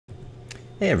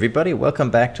Hey everybody, welcome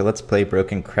back to Let's Play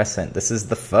Broken Crescent. This is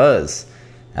the Fuzz.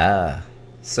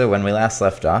 So when we last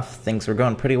left off, things were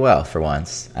going pretty well for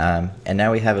once. And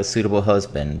now we have a suitable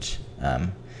husband.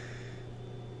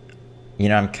 You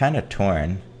know, I'm kind of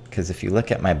torn, because if you look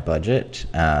at my budget,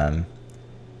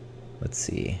 let's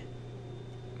see,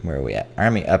 where are we at?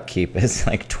 Army upkeep is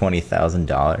like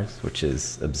 $20,000, which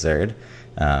is absurd.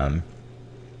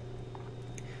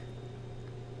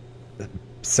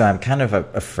 So I'm kind of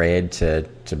afraid to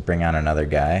bring on another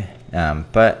guy,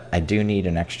 but I do need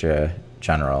an extra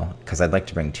general, because I'd like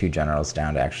to bring 2 generals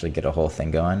down to actually get a whole thing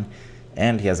going.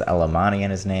 And he has El Omani in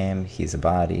his name, he's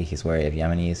Abadi, he's wary of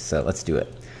Yemenis, so let's do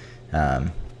it.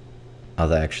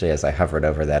 Although actually, as I hovered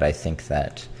over that, I think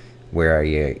that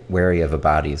wary of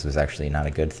Abadis was actually not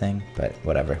a good thing, but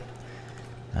whatever.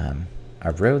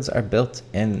 Our roads are built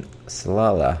in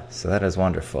Salala, so that is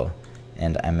wonderful.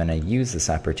 And I'm going to use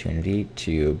this opportunity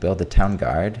to build a town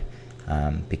guard,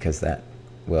 because that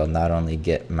will not only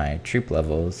get my troop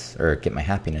levels, or get my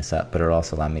happiness up, but it'll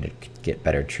also allow me to get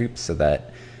better troops so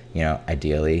that, you know,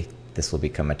 ideally this will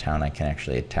become a town I can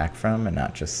actually attack from and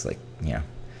not just, like, you know,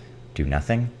 do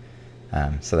nothing.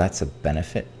 So that's a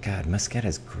benefit. God, Muscat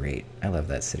is great. I love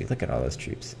that city. Look at all those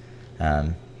troops.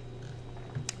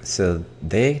 So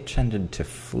they tended to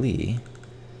flee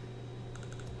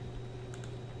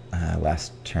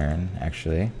last turn,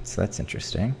 actually, so that's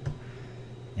interesting.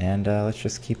 And let's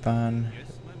just keep on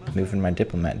moving my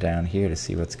diplomat down here to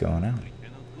see what's going on.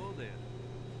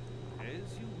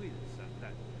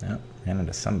 Oh, ran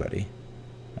into somebody.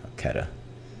 Oh, Keta.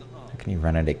 How can you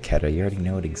run into Keta? You already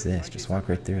know it exists. Just walk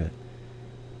right through it.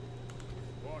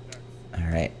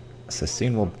 Alright, so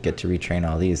soon we'll get to retrain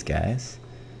all these guys.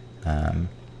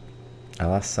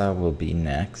 Alassa will be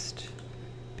next,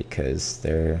 because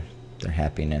their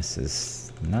happiness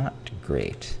is not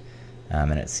great.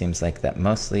 And it seems like that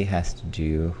mostly has to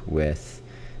do with,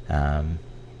 well,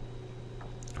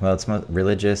 it's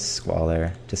religious,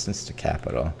 squalor, distance to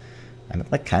capital. I'm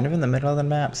like kind of in the middle of the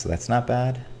map, so that's not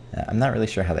bad. I'm not really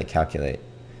sure how they calculate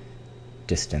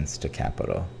distance to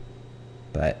capital,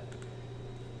 but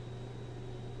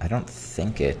I don't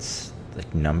think it's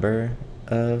like number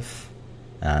of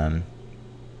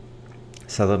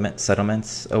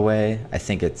settlements away. I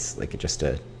think it's like just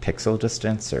a pixel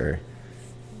distance, or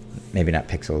maybe not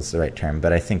pixel is the right term,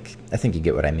 but I think you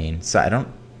get what I mean. So I don't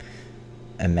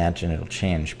imagine it'll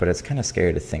change, but it's kind of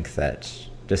scary to think that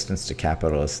distance to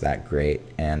capital is that great,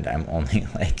 and I'm only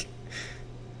like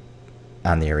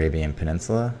on the Arabian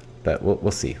Peninsula. But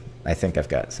we'll see. I think I've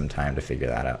got some time to figure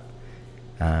that out.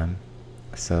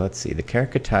 So let's see. The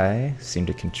Karakatai seem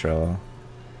to control.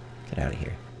 Get out of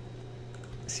here.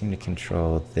 Seem to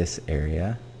control this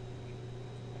area.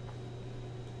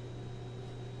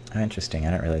 Oh, interesting.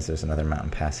 I didn't realize there's another mountain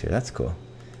pass here. That's cool.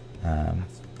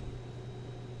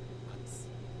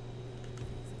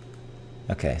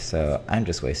 Okay, so I'm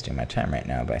just wasting my time right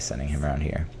now by sending him around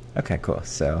here. Okay, cool.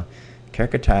 So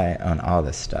Karakatai own all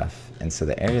this stuff, and so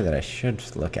the area that I should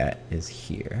look at is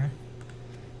here.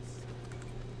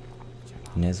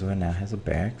 Nizwa now has a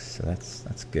barracks, so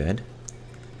that's good.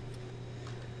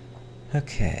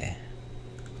 Okay.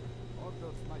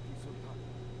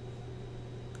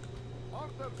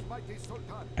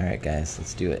 Alright guys,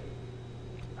 let's do it.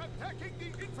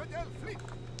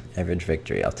 Average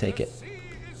victory, I'll take it.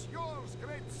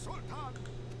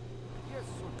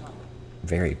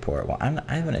 Very poor. Well,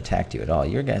 I haven't attacked you at all.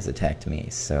 Your guys attacked me,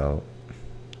 so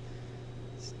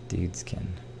these dudes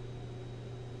can...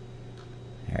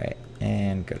 Alright,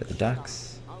 and go to the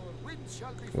docks.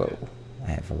 Whoa,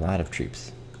 I have a lot of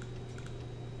troops.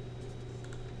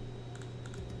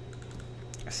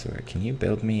 So can you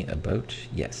build me a boat?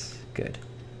 Yes, good.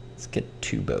 Let's get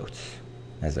 2 boats,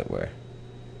 as it were.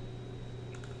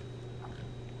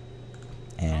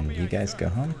 And you guys go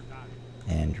home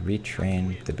and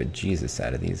retrain the bejesus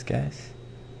out of these guys.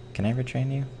 Can I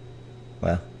retrain you?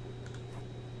 Well,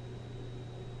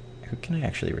 who can I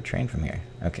actually retrain from here?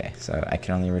 Okay, so I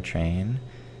can only retrain...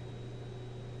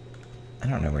 I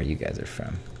don't know where you guys are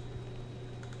from.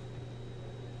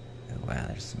 Oh, wow,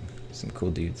 there's some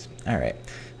cool dudes. Alright,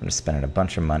 I'm just spending a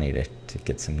bunch of money to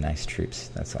get some nice troops.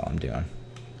 That's all I'm doing.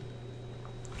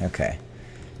 Okay,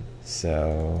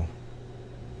 so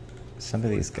some of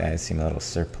these guys seem a little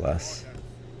surplus.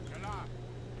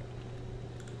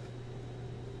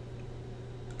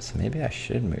 So maybe I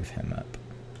should move him up.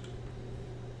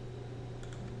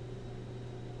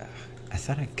 Ugh, I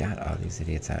thought I got all these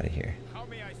idiots out of here.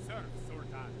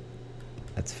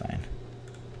 That's fine.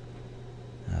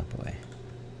 Oh boy.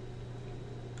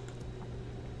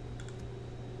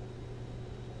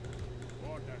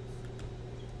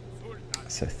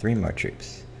 so 3 more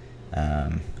troops.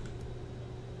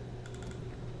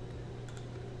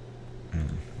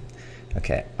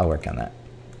 Okay, I'll work on that.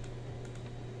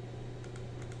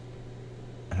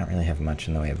 I don't really have much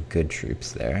in the way of good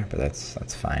troops there, but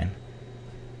that's fine.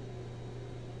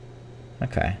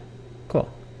 Okay, cool.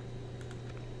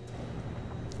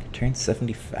 Turn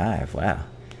 75, wow.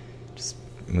 Just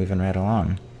moving right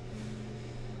along.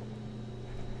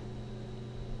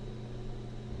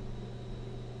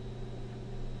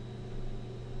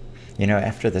 You know,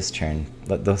 after this turn,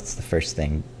 that's the first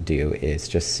thing to do is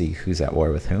just see who's at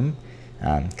war with whom,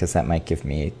 because that might give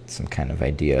me some kind of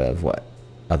idea of what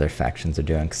other factions are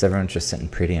doing, because everyone's just sitting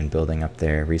pretty and building up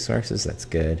their resources. That's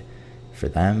good for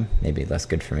them, maybe less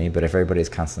good for me, but if everybody's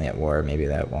constantly at war, maybe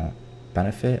that won't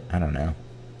benefit. I don't know.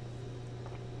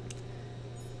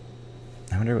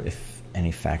 I wonder if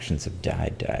any factions have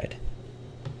died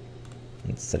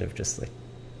instead of just like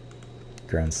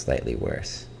grown slightly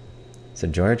worse. So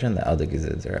Georgia and the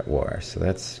Eldegizids are at war, so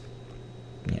that's,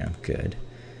 you know, good.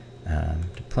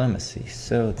 Diplomacy.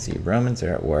 So let's see, Romans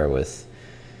are at war with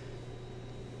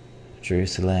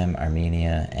Jerusalem,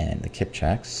 Armenia, and the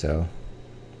Kipchaks, so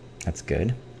that's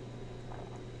good.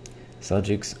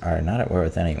 Seljuks are not at war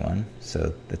with anyone,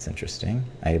 so that's interesting.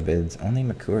 Ayyubids only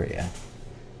Makuria.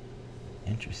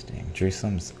 Interesting.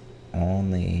 Jerusalem's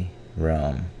only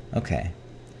Rome. Okay.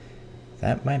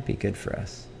 That might be good for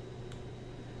us.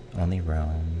 Only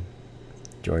Rome.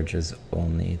 Georgia's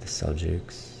only the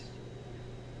Seljuks.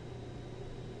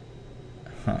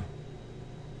 Huh.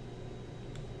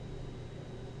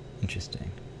 Interesting.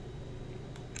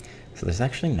 So there's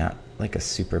actually not like a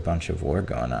super bunch of war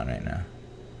going on right now.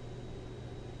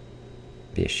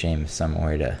 Be a shame if someone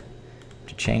were to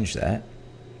change that.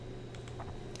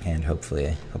 And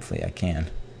hopefully I can,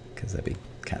 because that'd be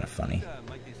kind of funny,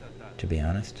 to be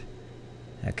honest.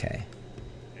 Okay.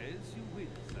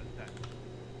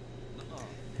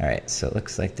 Alright, so it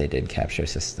looks like they did capture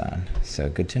Sistan, so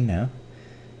good to know.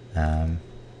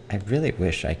 I really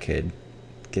wish I could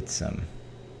get some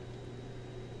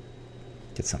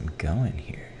going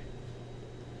here.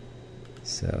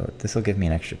 So this will give me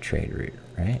an extra trade route,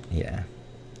 right? Yeah.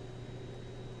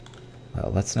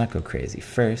 Well, let's not go crazy.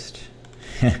 First,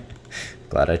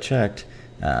 glad I checked.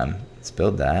 Let's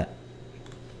build that.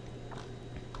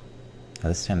 Oh,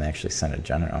 this time they actually sent a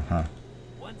general, huh?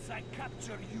 Once I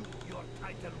capture you, your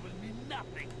title will mean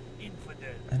nothing, infidel.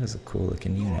 That is a cool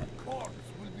looking unit. Your corpse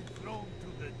will be thrown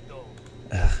to the dome.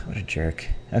 Ugh, what a jerk.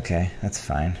 Okay, that's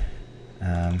fine.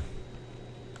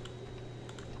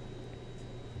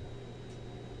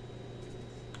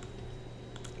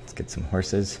 Let's get some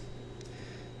horses.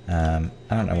 I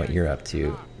don't know what you're up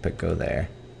to, but go there.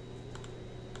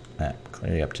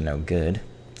 Clearly up to no good.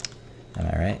 Am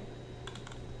I right?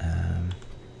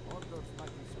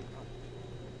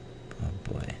 Oh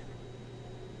boy.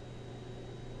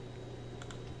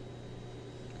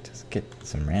 Just get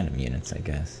some random units, I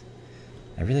guess.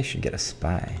 I really should get a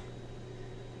spy.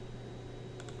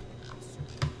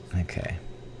 Okay.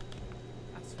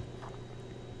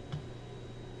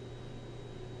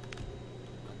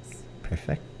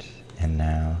 Perfect. And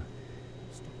now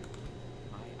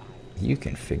you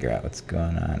can figure out what's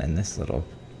going on in this little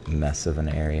mess of an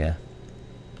area.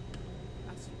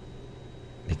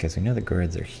 Because we know the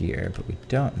Gourds are here, but we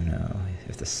don't know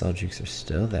if the Seljuks are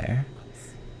still there.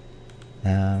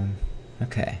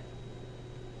 Okay.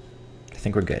 I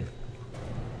think we're good.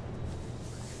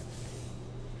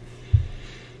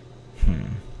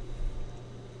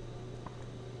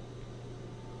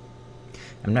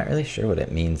 I'm not really sure what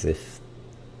it means if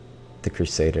the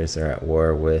Crusaders are at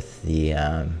war with the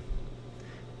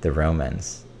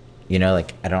Romans. You know,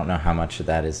 like, I don't know how much of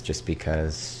that is just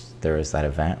because there was that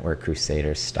event where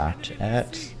Crusaders stopped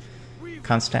at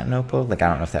Constantinople. Like, I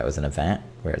don't know if that was an event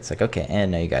where it's like, okay,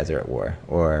 and now you guys are at war,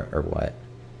 or what.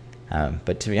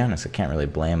 But to be honest, I can't really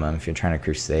blame them. If you're trying to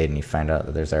crusade and you find out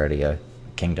that there's already a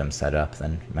kingdom set up,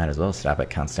 then you might as well stop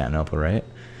at Constantinople, right?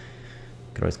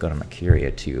 Could always go to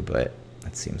Mercuria too, but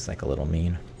that seems like a little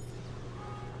mean.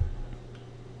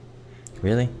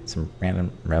 Really? Some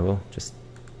random rebel? Just...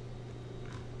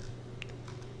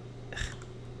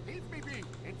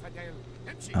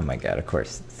 Oh my god, of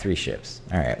course. 3 ships.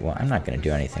 Alright, well, I'm not going to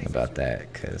do anything about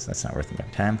that, because that's not worth my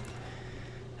time.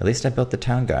 At least I built the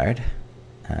town guard.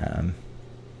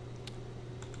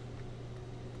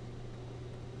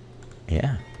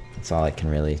 Yeah, that's all I can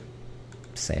really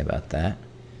say about that.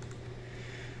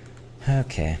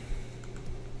 Okay.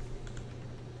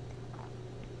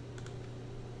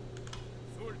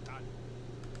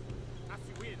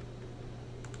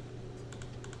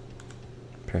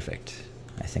 Perfect.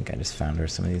 I think I just found where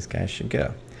some of these guys should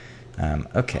go.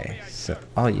 Okay, so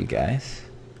all you guys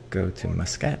go to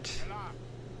Muscat.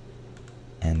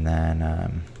 And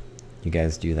then you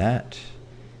guys do that.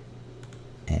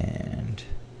 And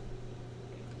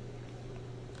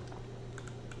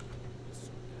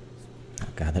oh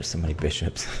god, there's so many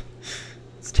bishops.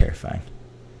 It's terrifying.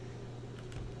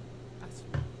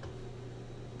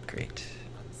 Great.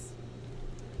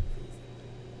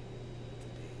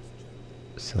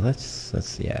 So let's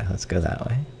go that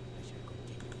way.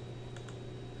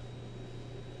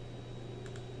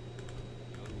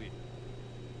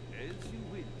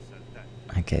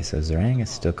 Okay, so Zerang is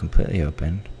still completely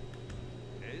open.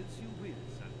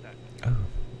 Oh,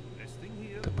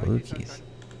 the blue keys.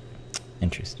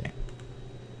 Interesting.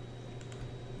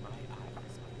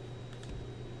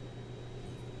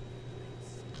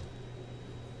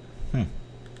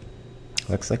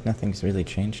 Looks like nothing's really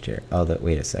changed here. Oh,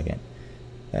 wait a second.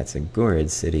 That's a Gorid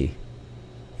city.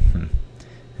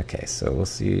 Okay, so we'll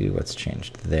see what's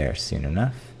changed there soon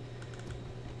enough.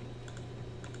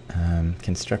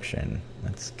 Construction.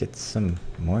 Let's get some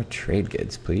more trade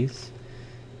goods, please.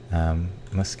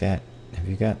 Muscat, have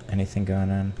you got anything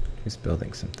going on? Who's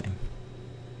building something?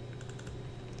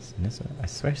 I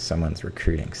swear someone's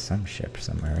recruiting some ship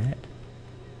somewhere, right?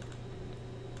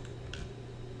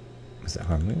 Was it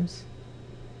Hormuz?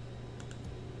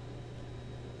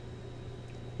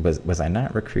 Was I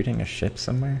not recruiting a ship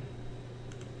somewhere?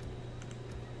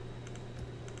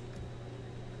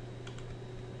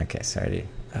 Okay, sorry.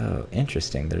 Oh,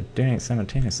 interesting. They're doing it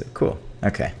simultaneously. Cool.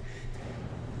 Okay.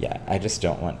 Yeah, I just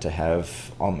don't want to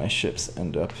have all my ships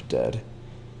end up dead,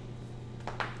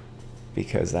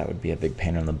 because that would be a big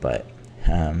pain in the butt,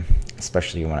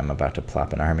 especially when I'm about to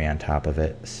plop an army on top of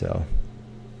it, so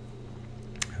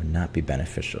it would not be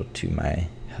beneficial to my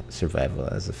survival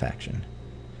as a faction.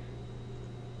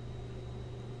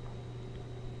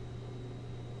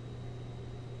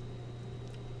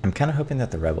 I'm kind of hoping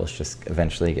that the rebels just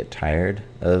eventually get tired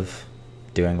of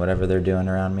doing whatever they're doing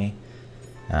around me.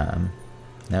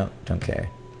 No, don't care.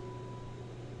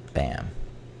 Bam.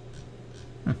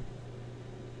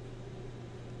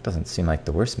 Doesn't seem like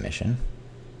the worst mission.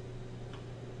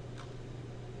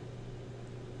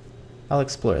 I'll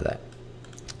explore that.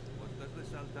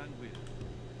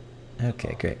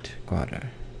 Okay, great. Guadar.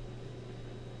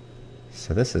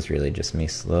 So this is really just me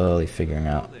slowly figuring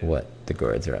out what the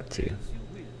Gorids are up to.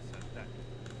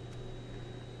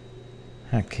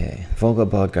 Okay, Volga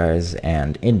Bulgars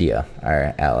and India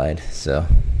are allied, so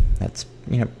that's,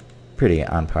 pretty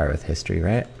on par with history,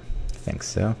 right? I think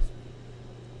so.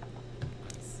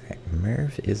 Alright,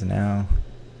 Merv is now...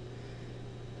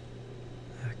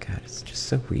 Oh god, it's just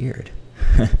so weird.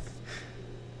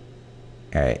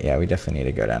 Alright, yeah, we definitely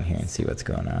need to go down here and see what's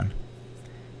going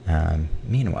on.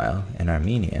 Meanwhile, in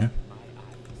Armenia,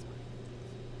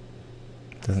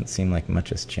 doesn't seem like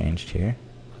much has changed here.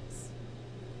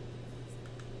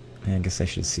 I guess I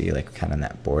should see, like, kind of in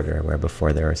that border where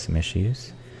before there were some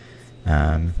issues.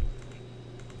 Oh,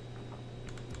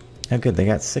 good, they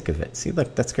got sick of it. See,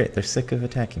 look, that's great. They're sick of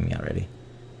attacking me already.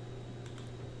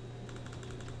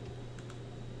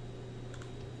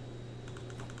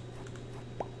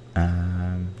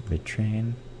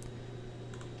 Retrain.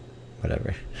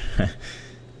 Whatever.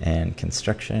 And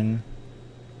construction.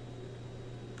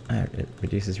 It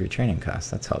reduces retraining costs.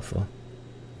 That's helpful.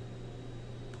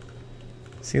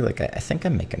 See, like, I think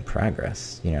I'm making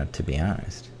progress, to be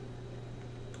honest.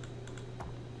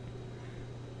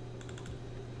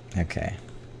 Okay.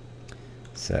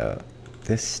 So,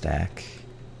 this stack...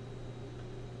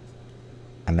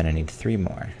 I'm going to need 3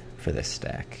 more for this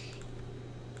stack.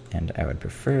 And I would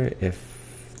prefer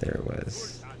if there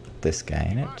was this guy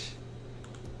in it.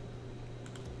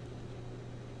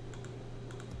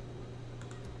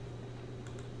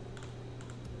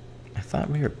 I thought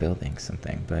we were building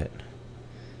something, but...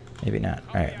 maybe not.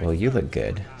 Alright, well, you look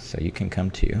good, so you can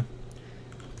come too.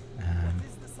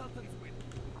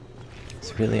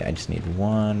 So really, I just need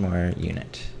 1 more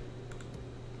unit.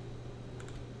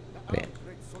 Wait.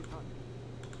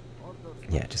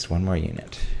 Yeah, just 1 more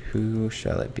unit. Who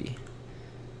shall it be?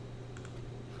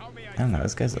 I don't know,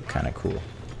 those guys look kind of cool.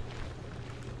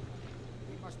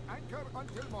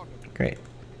 Great.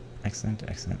 Excellent,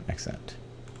 excellent, excellent.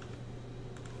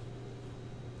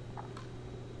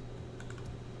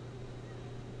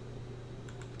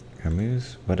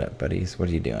 Hormuz, what up, buddies? What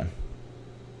are you doing?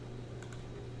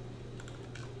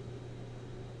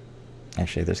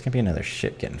 Actually, there's gonna be another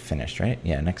ship getting finished, right?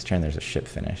 Yeah, next turn there's a ship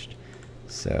finished.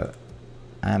 So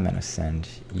I'm gonna send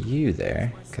you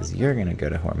there, because you're gonna go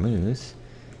to Hormuz,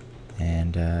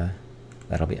 and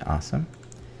that'll be awesome.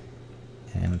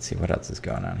 And let's see what else is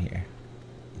going on here.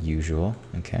 Usual,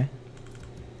 okay.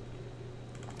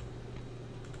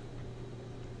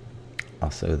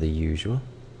 Also the usual.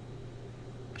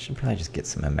 I should probably just get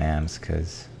some imams,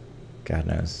 because God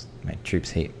knows my troops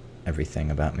hate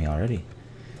everything about me already.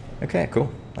 Okay,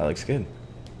 cool. That looks good.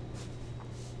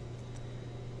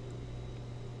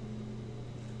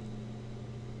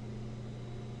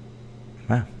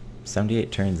 Wow.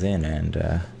 78 turns in,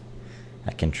 and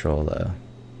I control,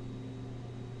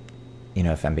 you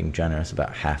know, if I'm being generous,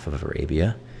 about half of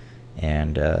Arabia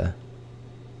and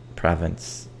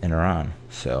province in Iran.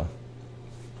 So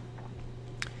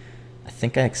I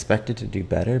think I expected to do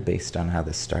better based on how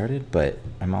this started, but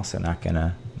I'm also not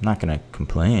gonna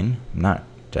complain. I'm not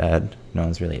dead. No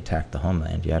one's really attacked the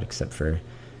homeland yet, except for,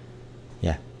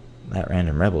 yeah, that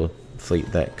random rebel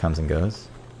fleet that comes and goes.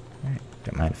 All right,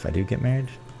 don't mind if I do get married.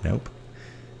 Nope.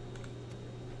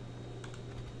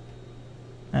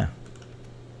 Oh.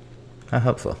 How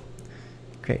helpful.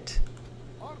 Great.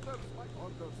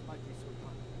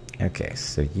 Okay,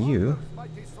 so you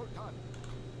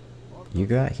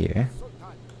go out here.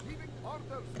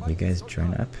 You guys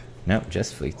join up. Nope,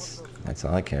 just fleets. That's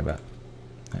all I care about.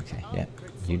 Okay, yeah.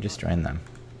 You just join them.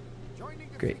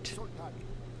 Great.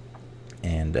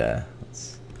 And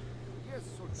let's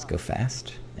go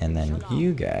fast. And then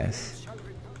you guys.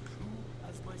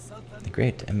 The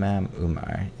great Imam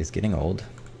Umar is getting old,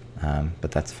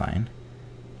 but that's fine.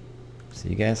 So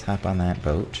you guys hop on that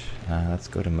boat. Let's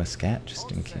go to Muscat,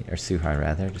 just in case, or Suhar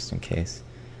rather, just in case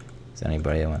there's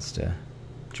anybody that wants to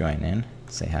join in.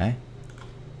 Say hi.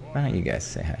 Why don't you guys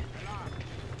say hi?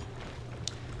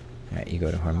 Alright, you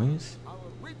go to Hormuz.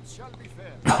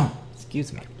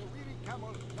 Excuse me.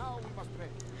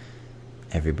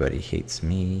 Everybody hates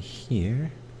me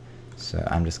here, so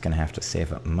I'm just gonna have to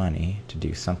save up money to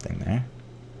do something there.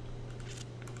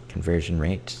 Conversion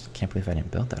rate. Can't believe I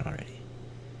didn't build that already.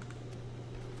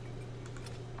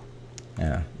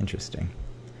 Oh, interesting.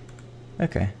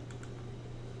 Okay.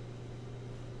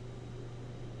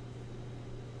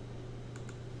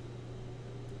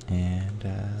 And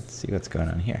let's see what's going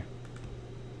on here.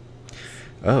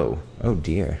 Oh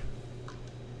dear.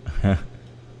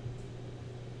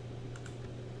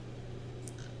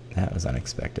 That was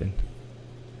unexpected.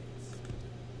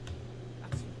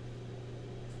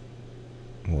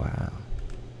 Wow.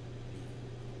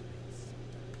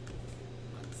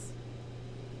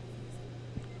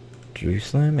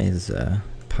 Jerusalem is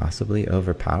possibly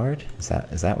overpowered. Is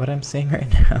that what I'm seeing right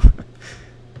now?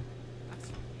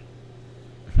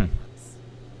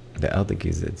 The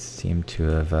Eldeguzids seem to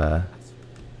have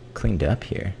cleaned up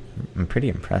here. I'm pretty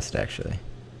impressed, actually.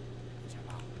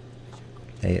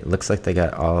 It looks like they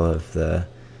got all of the,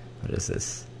 what is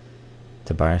this?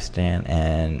 Tabaristan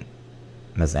and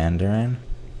Mazandaran?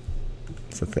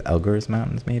 Is that the Elgurs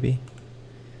Mountains, maybe?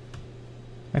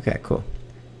 Okay, cool.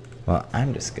 Well,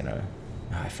 I'm just gonna...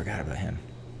 Oh, I forgot about him.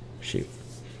 Shoot.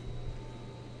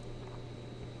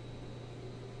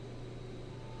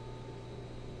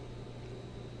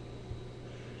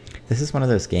 This is one of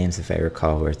those games, if I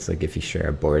recall, where it's like if you share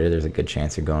a border, there's a good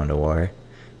chance you're going to war.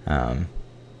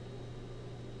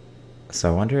 So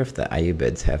I wonder if the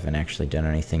Ayyubids haven't actually done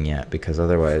anything yet, because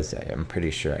otherwise I'm pretty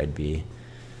sure I'd be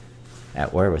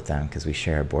at war with them, because we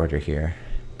share a border here.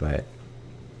 But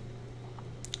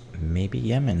maybe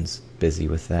Yemen's busy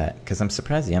with that, because I'm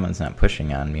surprised Yemen's not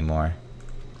pushing on me more.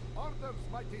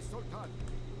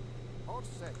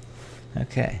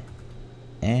 Okay,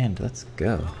 and let's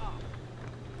go.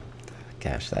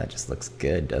 Gosh, that just looks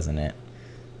good, doesn't it?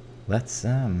 Let's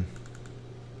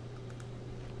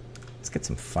get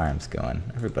some farms going.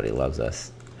 Everybody loves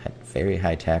us. Very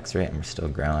high tax rate, and we're still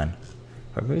growing.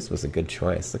 Hormuz was a good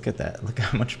choice. Look at that. Look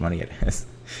how much money it is.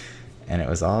 And it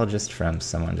was all just from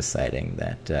someone deciding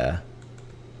that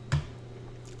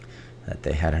that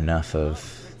they had enough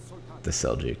of the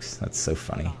Seljuks. That's so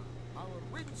funny.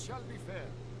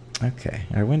 Okay,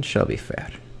 our wind shall be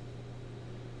fair.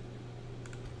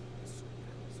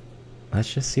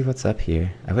 Let's just see what's up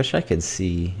here. I wish I could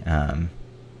see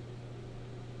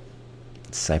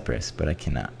Cyprus, but I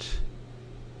cannot.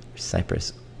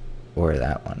 Cyprus or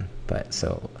that one, but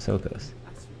so it goes.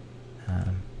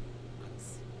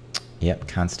 Yep,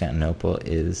 Constantinople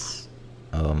is...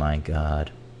 Oh my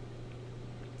god.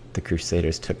 The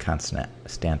Crusaders took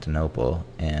Constantinople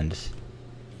and...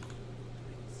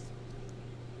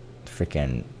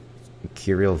 Frickin'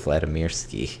 Kirill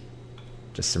Vladimirsky.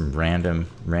 Just some random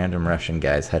Russian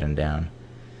guys heading down.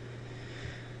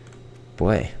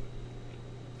 Boy.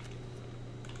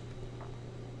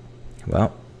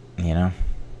 Well, you know.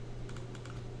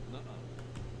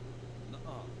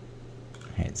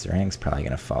 Alright, Zerang's probably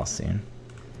gonna fall soon.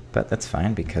 But that's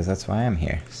fine, because that's why I'm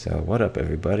here. So, what up,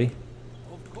 everybody?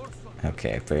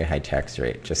 Okay, very high tax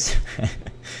rate. Just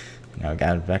No,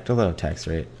 got back to low tax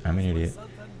rate. I'm an idiot.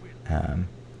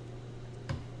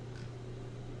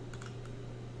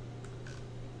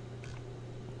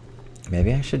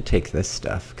 Maybe I should take this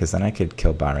stuff, because then I could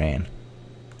kill Bahrain.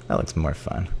 That looks more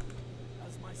fun.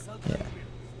 Yeah.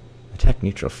 Attack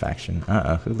neutral faction.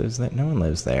 Uh-oh, who lives there? No one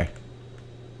lives there.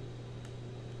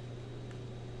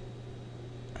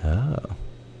 Oh.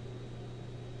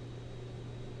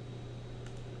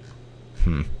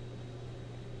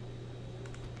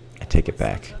 I take it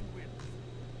back.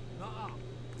 I'm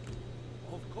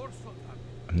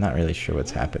not really sure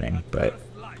what's happening, but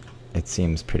it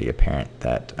seems pretty apparent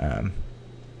that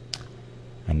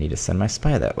I need to send my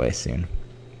spy that way soon.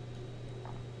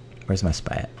 Where's my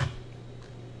spy at?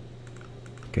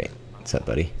 Great. What's up,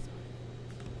 buddy?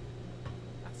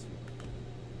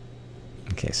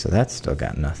 Okay, so that's still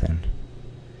got nothing.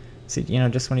 See, you know,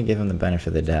 just when you give them the benefit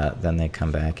of the doubt, then they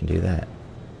come back and do that.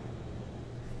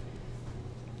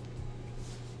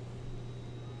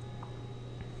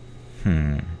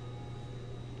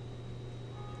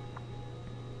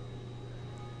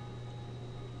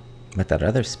 With that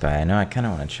other spy, I know I kind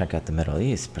of want to check out the Middle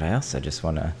East, but I also just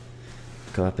want to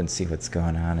go up and see what's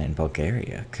going on in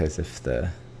Bulgaria, because if the...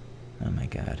 Oh my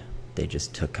god. They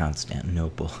just took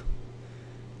Constantinople.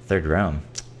 Third Rome.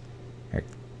 Or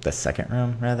the second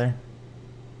Rome, rather?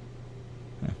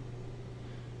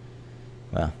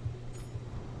 Well.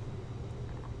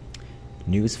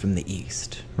 News from the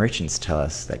east. Merchants tell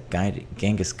us that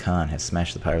Genghis Khan has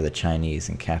smashed the power of the Chinese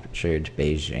and captured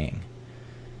Beijing.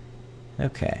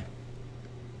 Okay.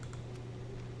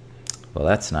 Well,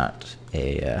 that's not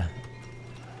an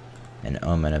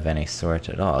omen of any sort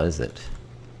at all, is it?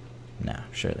 No,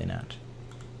 surely not.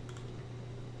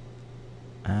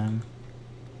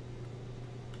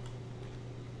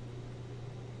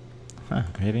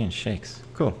 Arabian Sheikhs.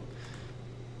 Cool.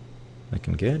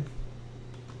 Looking good.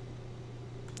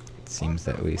 It seems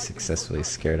that we successfully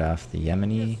scared off the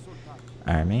Yemeni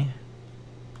army.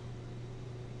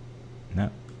 No.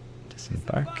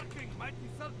 Disembark.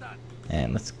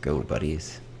 And let's go,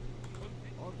 buddies.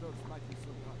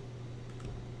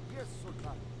 Yes,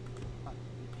 Sultan. We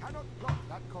cannot block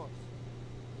that course.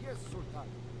 Yes, Sultan.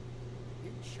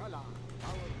 Inshallah,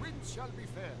 our wind shall be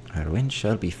fair. Our wind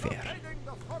shall be fair.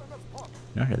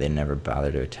 No wonder they never bother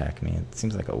to attack me. It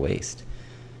seems like a waste.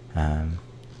 Right.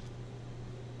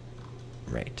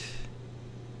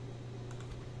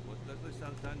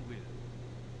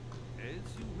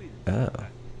 Oh.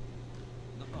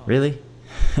 Really?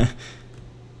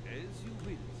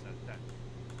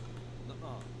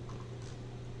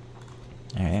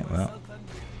 Alright, well.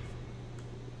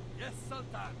 Yes,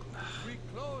 Sultan. We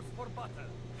close for butter.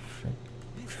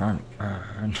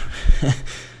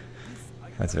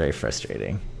 That's very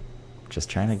frustrating. Just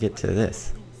trying to get to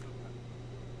this.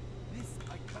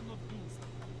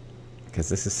 Because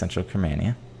this is Central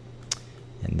Crimea.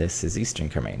 And this is Eastern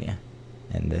Crimea.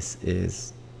 And this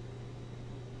is...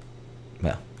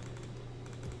 Well.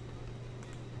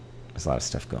 There's a lot of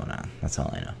stuff going on. That's all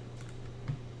I know.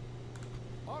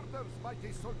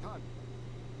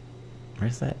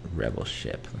 Where's that rebel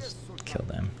ship? Let's kill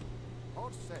them.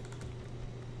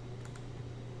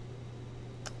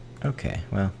 Okay,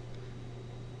 well.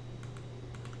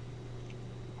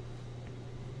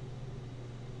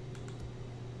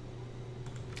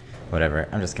 Whatever,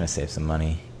 I'm just gonna save some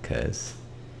money, because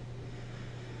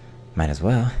might as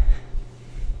well.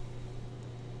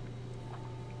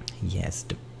 Yes.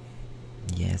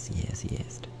 Yes.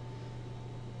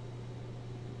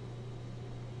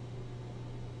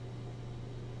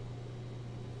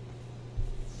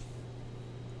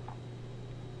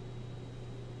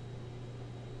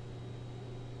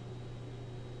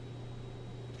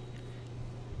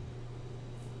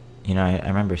 You know, I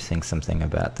remember seeing something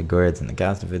about the Gurids and the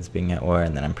Ghaznavids being at war,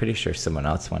 and then I'm pretty sure someone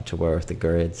else went to war with the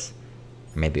Gurids.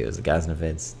 Or maybe it was the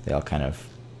Ghaznavids. They all kind of,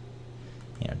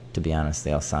 you know, to be honest,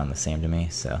 they all sound the same to me,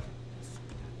 so...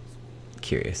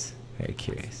 Curious. Very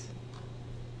curious.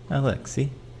 Oh, look,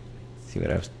 see? See, what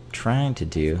I was trying to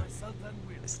do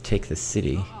is take the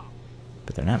city,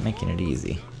 but they're not making it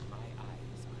easy.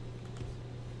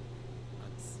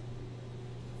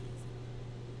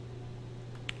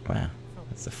 Wow.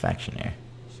 That's a faction here.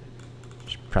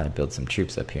 Should probably build some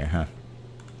troops up here, huh?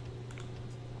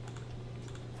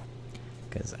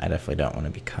 Because I definitely don't want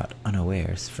to be caught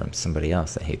unawares from somebody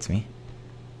else that hates me.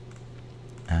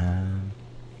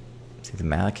 See, the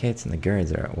Malachites and the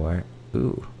Gurids are at war.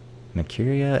 Ooh.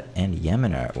 Mercuria and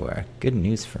Yemen are at war. Good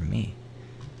news for me.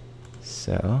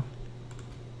 So...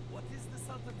 What is the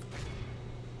Sultan's plan?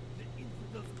 The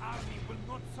Infidels' army will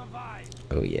not survive.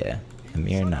 Oh yeah.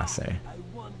 Amir Nasser.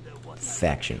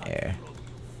 Faction heir.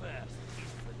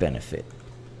 benefit.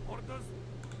 Orders?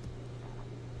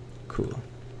 Cool.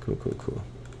 Cool, cool, cool.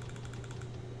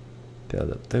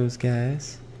 Build up those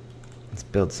guys. Let's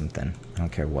build something. I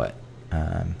don't care what.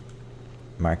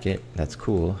 Market, that's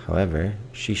cool. However,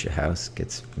 Shisha House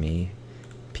gets me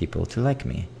people to like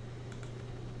me.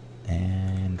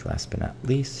 And last but not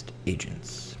least,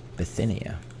 agents.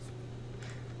 Bithynia.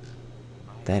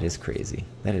 That is crazy.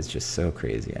 That is just so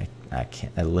crazy. I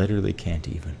can't. I literally can't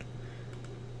even.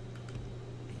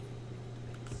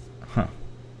 Huh.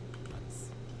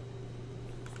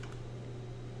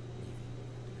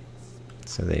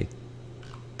 So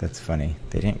that's funny.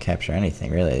 They didn't capture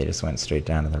anything, really. They just went straight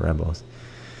down to the rebels.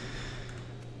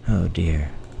 Oh,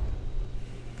 dear.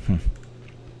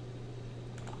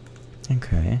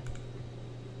 Okay.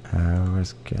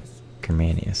 Where's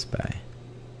Germania spy?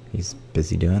 He's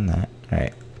busy doing that.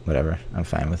 Alright, whatever. I'm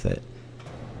fine with it.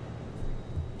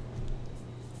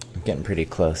 I'm getting pretty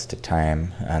close to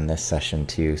time on this session,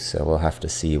 too, so we'll have to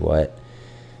see what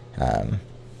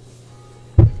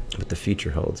the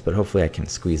future holds. But hopefully I can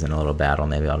squeeze in a little battle.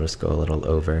 Maybe I'll just go a little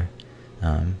over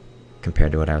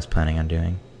compared to what I was planning on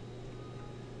doing.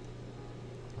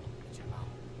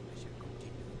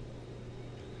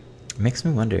 It makes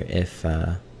me wonder if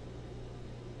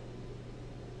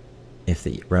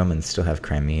the Romans still have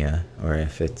Crimea, or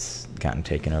if it's gotten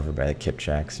taken over by the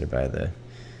Kipchaks or by the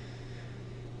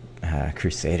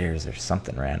Crusaders or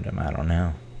something random. I don't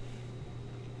know.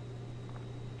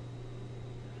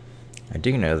 I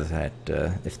do know that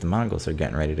if the Mongols are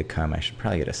getting ready to come, I should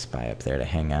probably get a spy up there to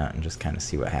hang out and just kind of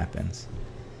see what happens.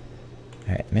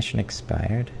 Alright, mission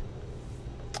expired.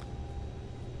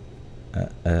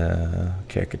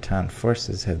 Kyrgyzstan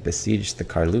forces have besieged the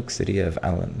Karluk city of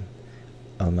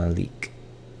Al-Malik.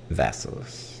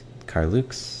 Vassals.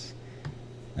 Karluks.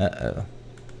 Uh-oh.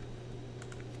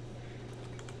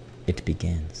 It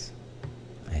begins,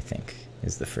 I think,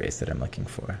 is the phrase that I'm looking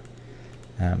for.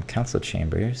 Council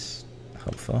chambers.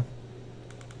 Hopeful.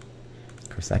 Of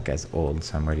course, that guy's old,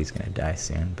 so I'm worried he's going to die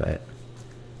soon, but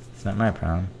it's not my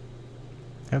problem.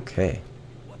 Okay.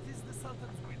 What is the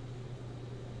Sultan's will?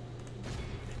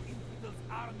 The Infidels'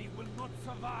 army will not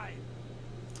survive.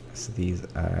 So these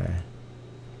are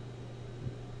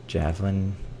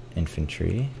javelin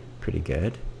infantry, pretty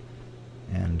good,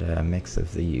 and a mix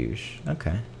of the huge.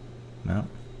 Okay, well,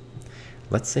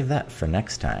 let's save that for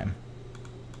next time.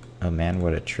 Oh man,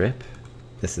 what a trip.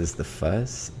 This is the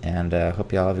Fuzz, and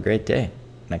hope you all have a great day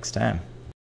next time.